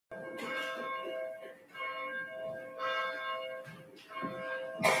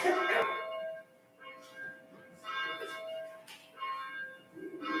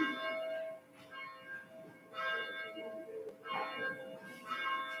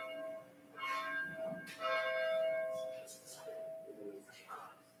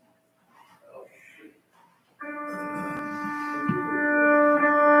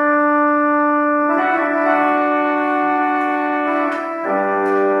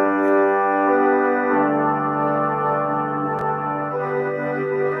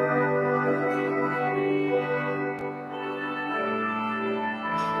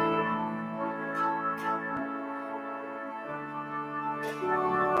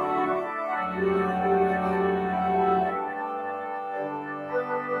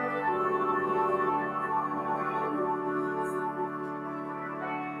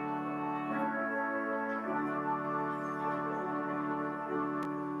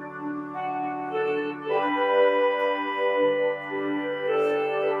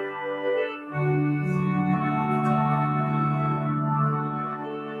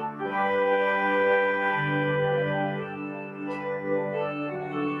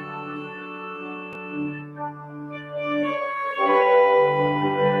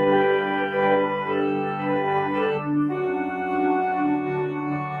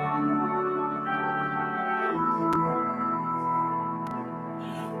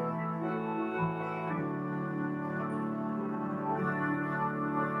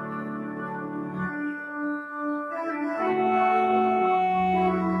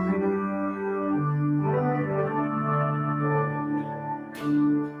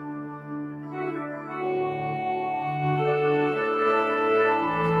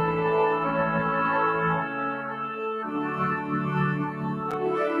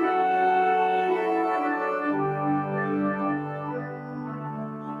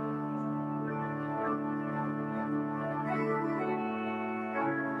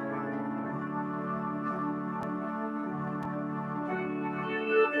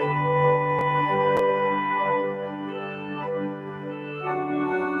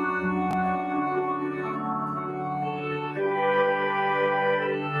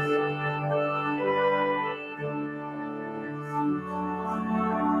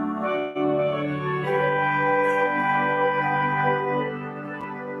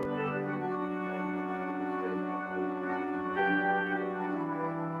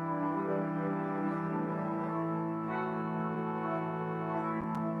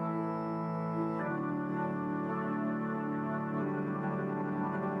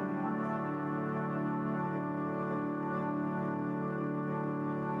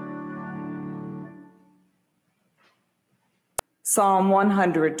Psalm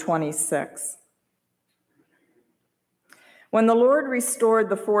 126. When the Lord restored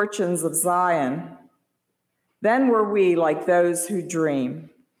the fortunes of Zion, then were we like those who dream.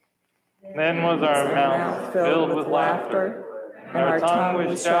 Then was our mouth filled with laughter, and our tongue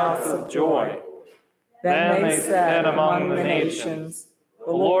with shouts of joy. Then they said among the nations,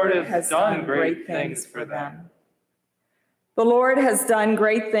 the Lord has done great things for them. The Lord has done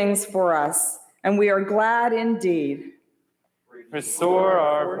great things for us, and we are glad indeed. Restore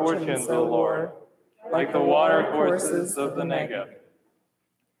our fortunes, O Lord, like the watercourses of the Negev.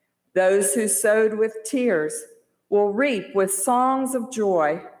 Those who sowed with tears will reap with songs of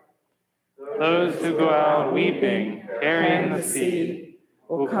joy. Those who go out weeping, carrying the seed,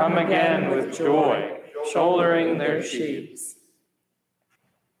 will come again with joy, shouldering their sheaves.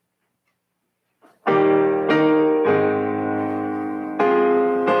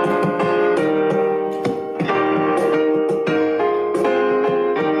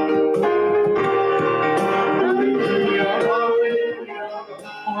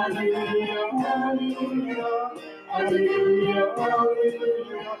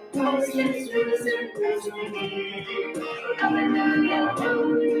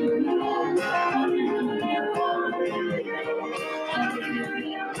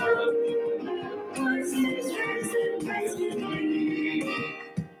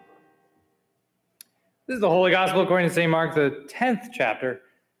 This is the Holy Gospel according to St. Mark, the 10th chapter.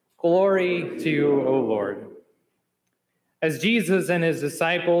 Glory to you, O Lord. As Jesus and his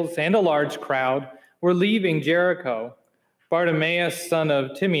disciples and a large crowd were leaving Jericho, Bartimaeus, son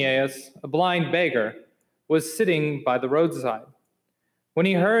of Timaeus, a blind beggar, was sitting by the roadside. When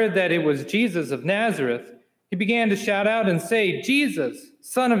he heard that it was Jesus of Nazareth, he began to shout out and say, "Jesus,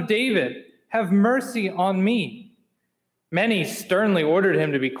 Son of David, have mercy on me." Many sternly ordered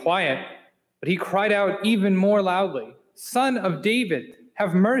him to be quiet, but he cried out even more loudly, "Son of David,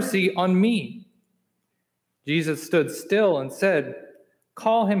 have mercy on me." Jesus stood still and said,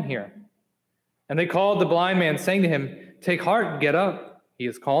 "Call him here." And they called the blind man, saying to him, "Take heart, get up, he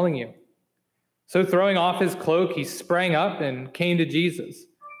is calling you." So throwing off his cloak, he sprang up and came to Jesus.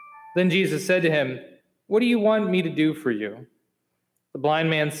 Then Jesus said to him, "What do you want me to do for you?" The blind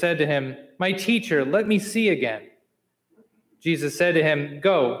man said to him, "My teacher, let me see again." Jesus said to him,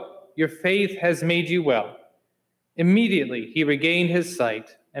 "Go, your faith has made you well." Immediately he regained his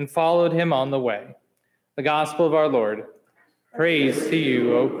sight and followed him on the way. The gospel of our Lord. Praise to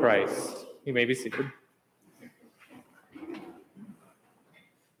you, O Christ. You may be seated.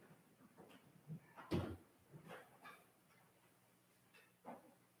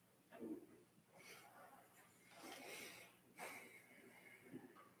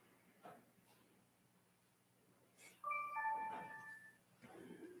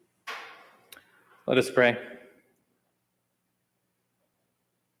 Let us pray.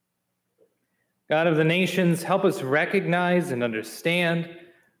 God of the nations, help us recognize and understand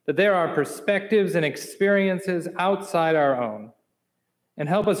that there are perspectives and experiences outside our own, and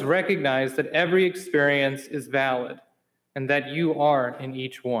help us recognize that every experience is valid and that you are in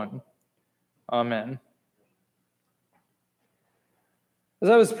each one. Amen. As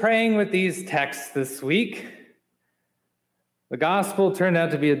I was praying with these texts this week, the gospel turned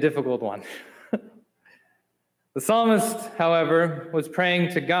out to be a difficult one. The psalmist, however, was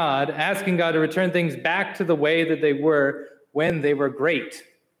praying to God, asking God to return things back to the way that they were when they were great.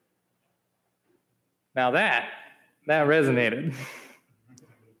 Now that resonated.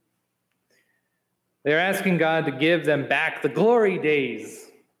 They're asking God to give them back the glory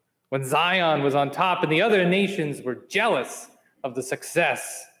days when Zion was on top and the other nations were jealous of the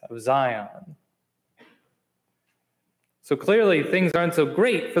success of Zion. So clearly things aren't so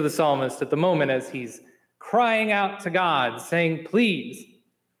great for the psalmist at the moment as he's crying out to God, saying, "Please,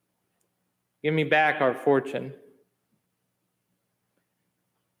 give me back our fortune."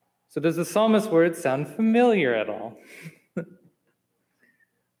 So does the psalmist's words sound familiar at all?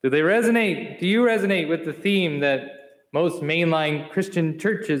 Do they resonate? Do you resonate with the theme that most mainline Christian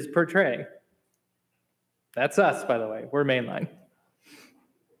churches portray? That's us, by the way. We're mainline.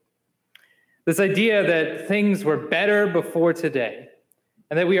 This idea that things were better before today,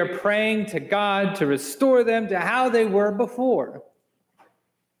 and that we are praying to God to restore them to how they were before.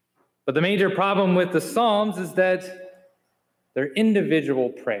 But the major problem with the Psalms is that they're individual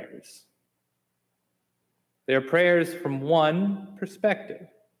prayers. They're prayers from one perspective.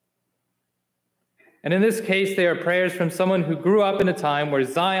 And in this case, they are prayers from someone who grew up in a time where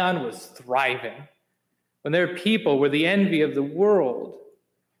Zion was thriving, when their people were the envy of the world.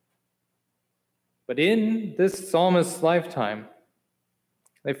 But in this psalmist's lifetime,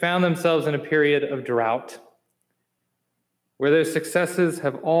 they found themselves in a period of drought, where their successes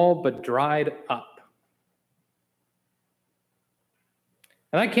have all but dried up.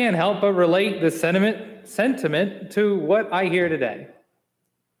 And I can't help but relate this sentiment to what I hear today.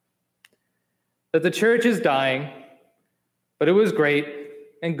 That the church is dying, but it was great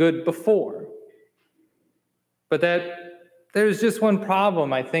and good before. But that there's just one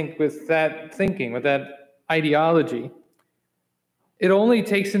problem, I think, with that thinking, with that ideology. It only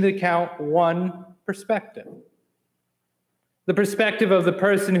takes into account one perspective. The perspective of the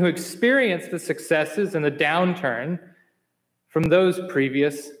person who experienced the successes and the downturn from those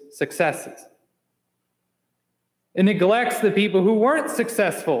previous successes. It neglects the people who weren't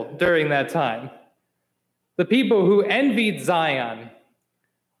successful during that time, the people who envied Zion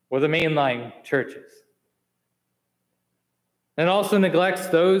or the mainline churches. And also neglects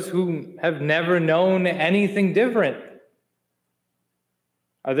those who have never known anything different.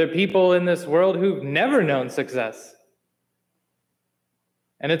 Are there people in this world who've never known success?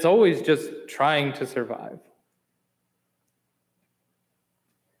 And it's always just trying to survive.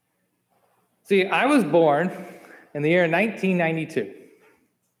 See, I was born in the year 1992.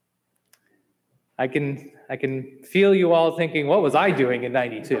 I can feel you all thinking, what was I doing in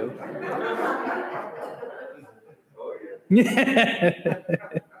 92?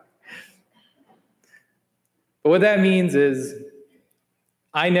 But what that means is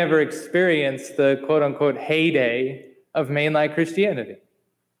I never experienced the quote-unquote heyday of mainline Christianity.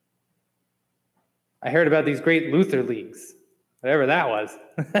 I heard about these great Luther leagues, whatever that was.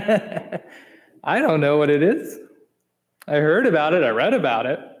 I don't know what it is. I heard about it. I read about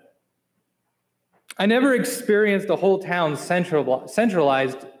it. I never experienced a whole town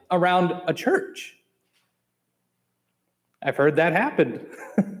centralized around a church. I've heard that happened.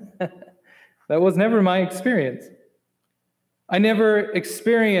 That was never my experience. I never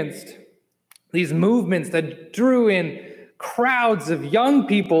experienced these movements that drew in crowds of young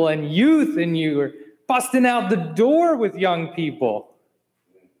people and youth, and you were busting out the door with young people.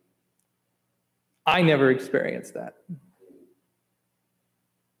 I never experienced that.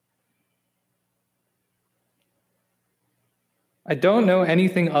 I don't know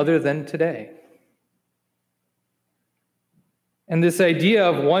anything other than today. And this idea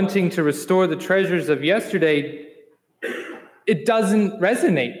of wanting to restore the treasures of yesterday, it doesn't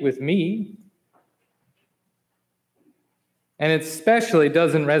resonate with me. And it especially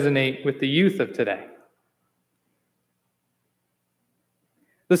doesn't resonate with the youth of today.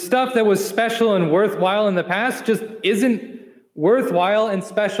 The stuff that was special and worthwhile in the past just isn't worthwhile and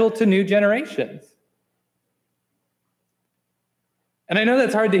special to new generations. And I know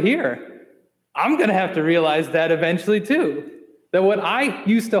that's hard to hear. I'm going to have to realize that eventually too. That what I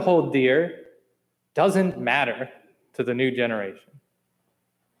used to hold dear doesn't matter to the new generation.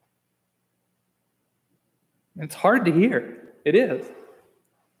 It's hard to hear. It is.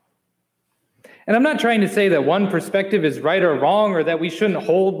 And I'm not trying to say that one perspective is right or wrong, or that we shouldn't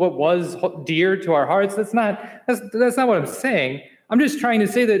hold what was dear to our hearts. That's not what I'm saying. I'm just trying to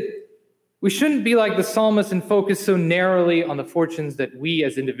say that we shouldn't be like the psalmist and focus so narrowly on the fortunes that we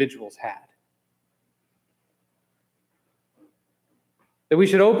as individuals had. That we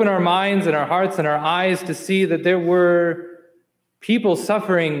should open our minds and our hearts and our eyes to see that there were people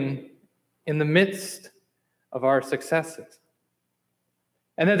suffering in the midst of our successes.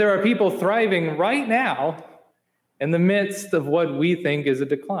 And that there are people thriving right now in the midst of what we think is a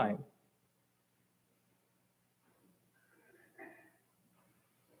decline.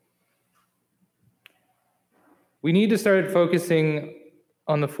 We need to start focusing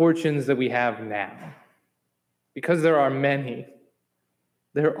on the fortunes that we have now, because there are many.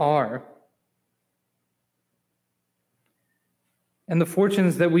 There are. And the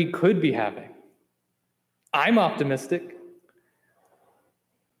fortunes that we could be having. I'm optimistic.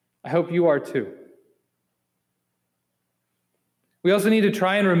 I hope you are too. We also need to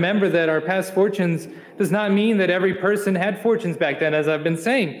try and remember that our past fortunes does not mean that every person had fortunes back then, as I've been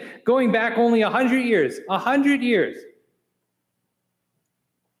saying. Going back only 100 years,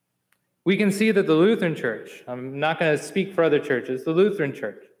 we can see that the Lutheran Church, I'm not going to speak for other churches, the Lutheran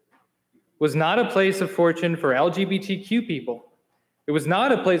Church was not a place of fortune for LGBTQ people. It was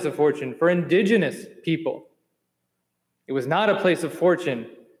not a place of fortune for indigenous people. It was not a place of fortune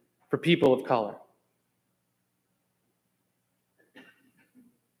for people of color.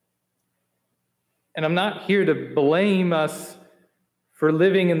 And I'm not here to blame us for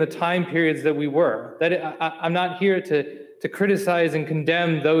living in the time periods that we were. I'm not here to criticize and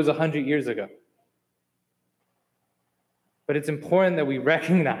condemn those 100 years ago. But it's important that we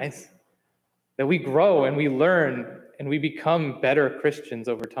recognize that we grow and we learn and we become better Christians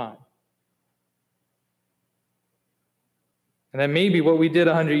over time. And that maybe what we did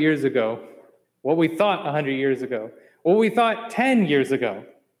 100 years ago, what we thought 100 years ago, what we thought 10 years ago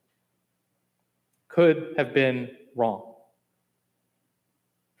could have been wrong.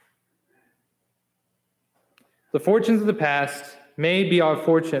 The fortunes of the past may be our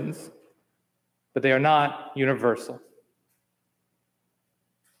fortunes, but they are not universal.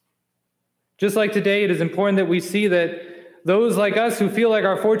 Just like today, it is important that we see that those like us who feel like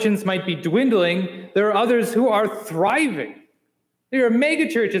our fortunes might be dwindling, there are others who are thriving. There are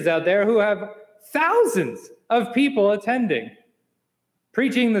megachurches out there who have thousands of people attending,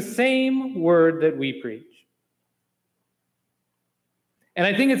 preaching the same word that we preach. And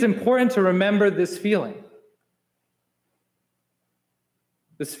I think it's important to remember this feeling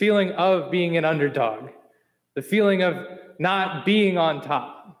of being an underdog, the feeling of not being on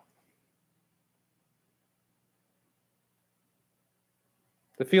top.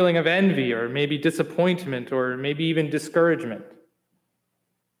 The feeling of envy, or maybe disappointment, or maybe even discouragement.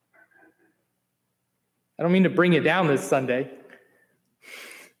 I don't mean to bring it down this Sunday,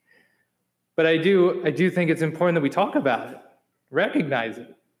 but I do think it's important that we talk about it, recognize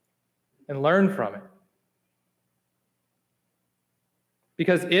it, and learn from it.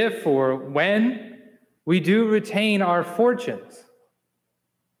 Because if or when we do retain our fortunes,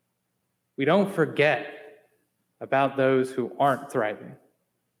 we don't forget about those who aren't thriving.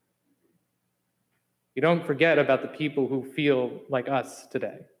 We don't forget about the people who feel like us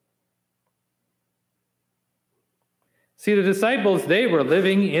today. See, the disciples, they were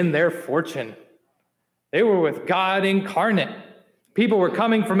living in their fortune. They were with God incarnate. People were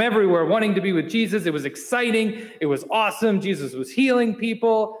coming from everywhere wanting to be with Jesus. It was exciting. It was awesome. Jesus was healing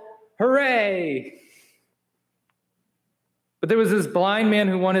people. Hooray! But there was this blind man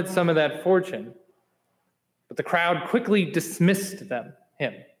who wanted some of that fortune. But the crowd quickly dismissed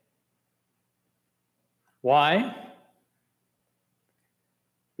him. Why?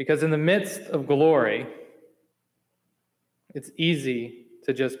 Because in the midst of glory, it's easy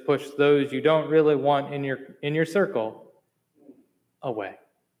to just push those you don't really want in your circle away.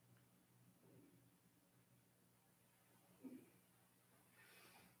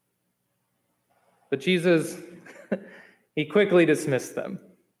 But Jesus, he quickly dismissed them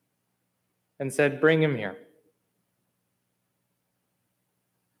and said, "Bring him here."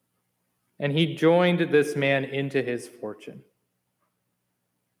 And he joined this man into his fortune.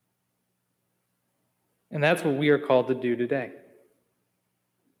 And that's what we are called to do today.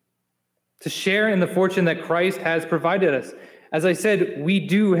 To share in the fortune that Christ has provided us. As I said, we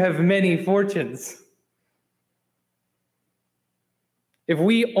do have many fortunes. If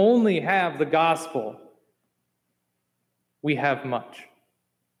we only have the gospel, we have much.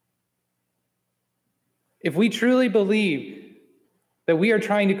 If we truly believe that we are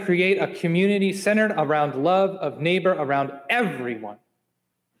trying to create a community centered around love of neighbor, around everyone,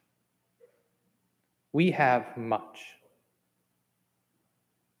 we have much.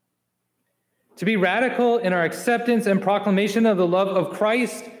 To be radical in our acceptance and proclamation of the love of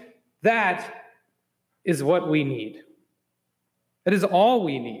Christ, that is what we need. That is all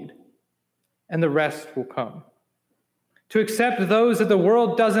we need, and the rest will come. To accept those that the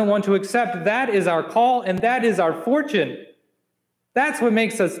world doesn't want to accept, that is our call, and that is our fortune. That's what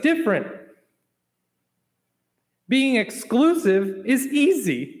makes us different. Being exclusive is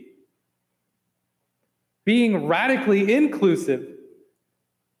easy. Being radically inclusive,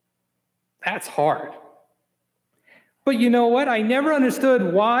 that's hard. But you know what? I never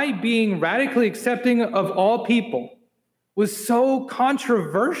understood why being radically accepting of all people was so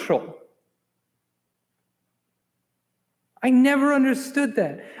controversial. I never understood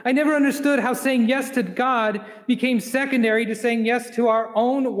that. I never understood how saying yes to God became secondary to saying yes to our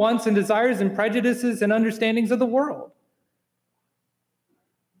own wants and desires and prejudices and understandings of the world.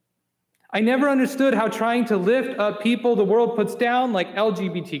 I never understood how trying to lift up people the world puts down, like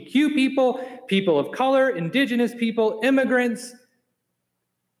LGBTQ people, people of color, indigenous people, immigrants,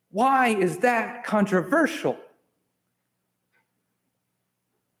 why is that controversial?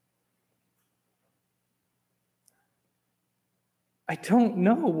 I don't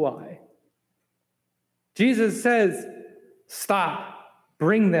know why. Jesus says, "Stop,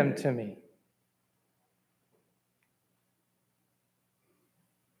 bring them to me."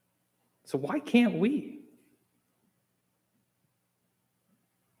 So why can't we?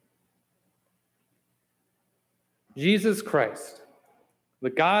 Jesus Christ, the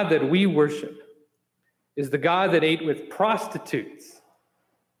God that we worship, is the God that ate with prostitutes,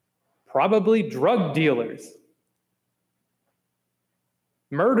 probably drug dealers,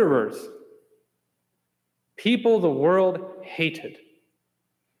 murderers, people the world hated,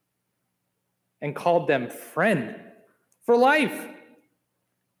 and called them friend for life.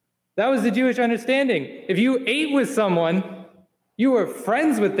 That was the Jewish understanding. If you ate with someone, you were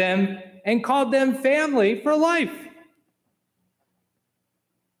friends with them and called them family for life.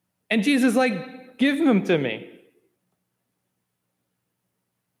 And Jesus is like, give them to me.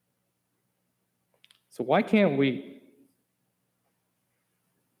 So why can't we?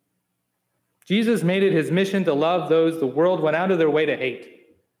 Jesus made it his mission to love those the world went out of their way to hate.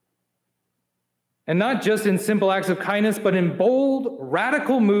 And not just in simple acts of kindness, but in bold,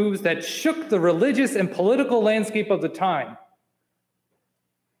 radical moves that shook the religious and political landscape of the time.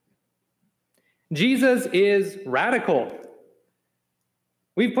 Jesus is radical.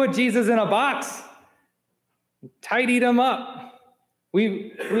 We've put Jesus in a box, tidied him up.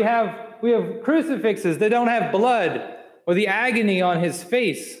 We have crucifixes that don't have blood or the agony on his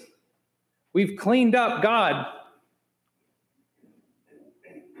face. We've cleaned up God.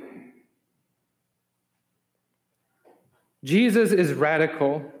 Jesus is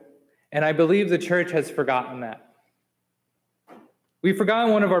radical, and I believe the church has forgotten that. We've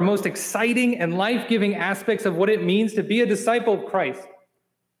forgotten one of our most exciting and life-giving aspects of what it means to be a disciple of Christ.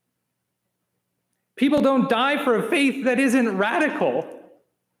 People don't die for a faith that isn't radical.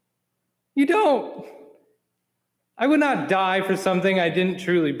 You don't. I would not die for something I didn't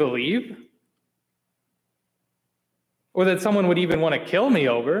truly believe, or that someone would even want to kill me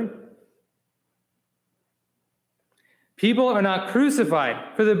over. People are not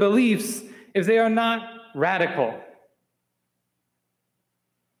crucified for their beliefs if they are not radical.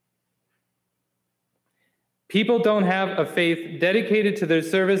 People don't have a faith dedicated to their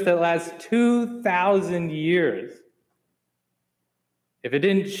service that lasts 2,000 years if it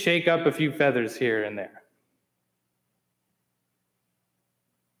didn't shake up a few feathers here and there.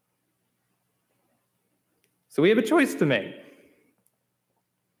 So we have a choice to make.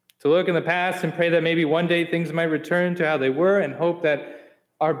 To look in the past and pray that maybe one day things might return to how they were and hope that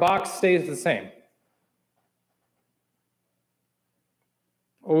our box stays the same.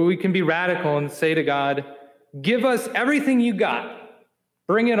 Or we can be radical and say to God, give us everything you got.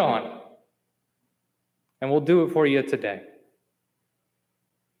 Bring it on. And we'll do it for you today.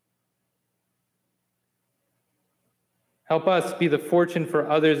 Help us be the fortune for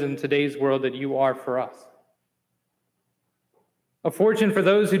others in today's world that you are for us. A fortune for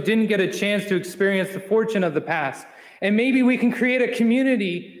those who didn't get a chance to experience the fortune of the past. And maybe we can create a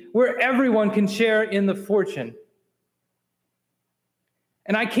community where everyone can share in the fortune.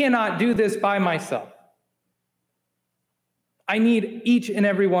 And I cannot do this by myself. I need each and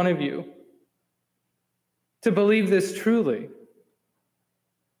every one of you to believe this truly,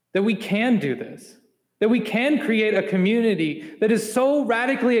 that we can do this, that we can create a community that is so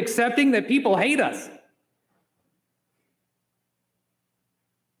radically accepting that people hate us.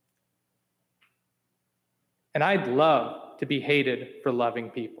 And I'd love to be hated for loving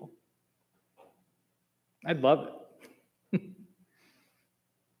people. I'd love it.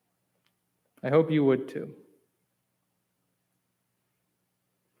 I hope you would too.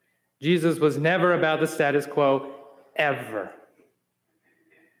 Jesus was never about the status quo, ever.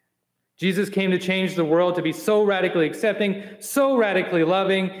 Jesus came to change the world, to be so radically accepting, so radically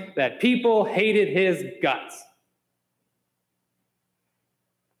loving, that people hated his guts.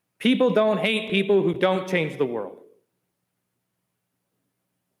 People don't hate people who don't change the world.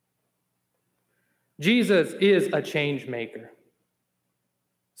 Jesus is a change maker.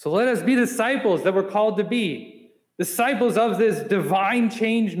 So let us be disciples that we're called to be, disciples of this divine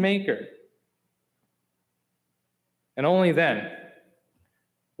change maker. And only then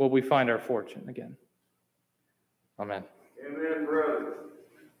will we find our fortune again. Amen. Amen, brother.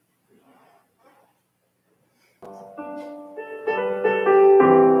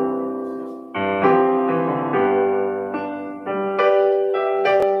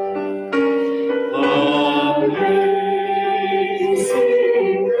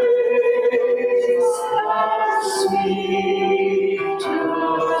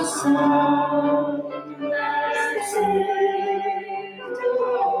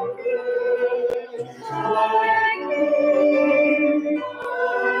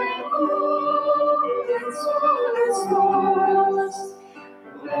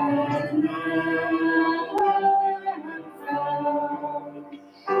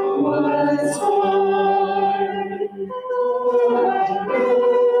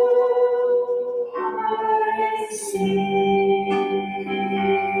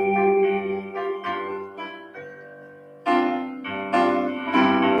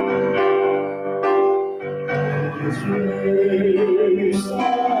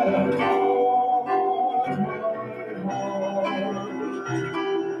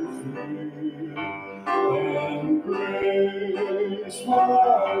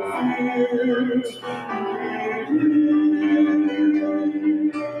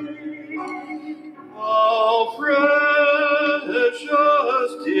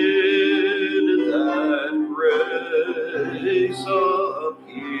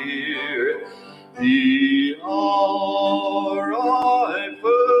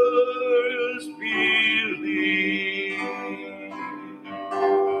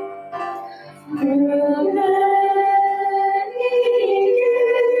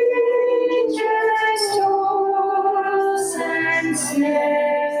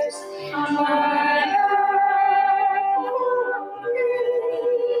 God's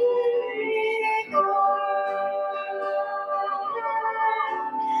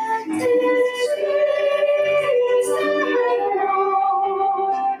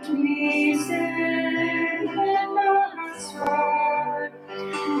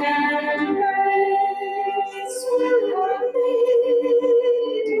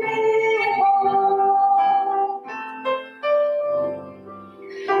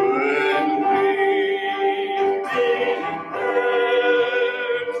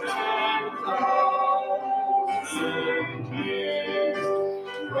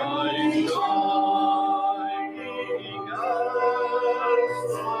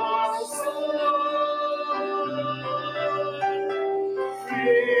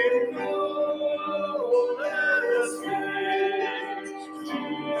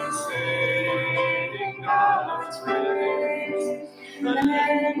grace,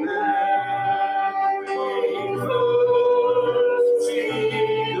 and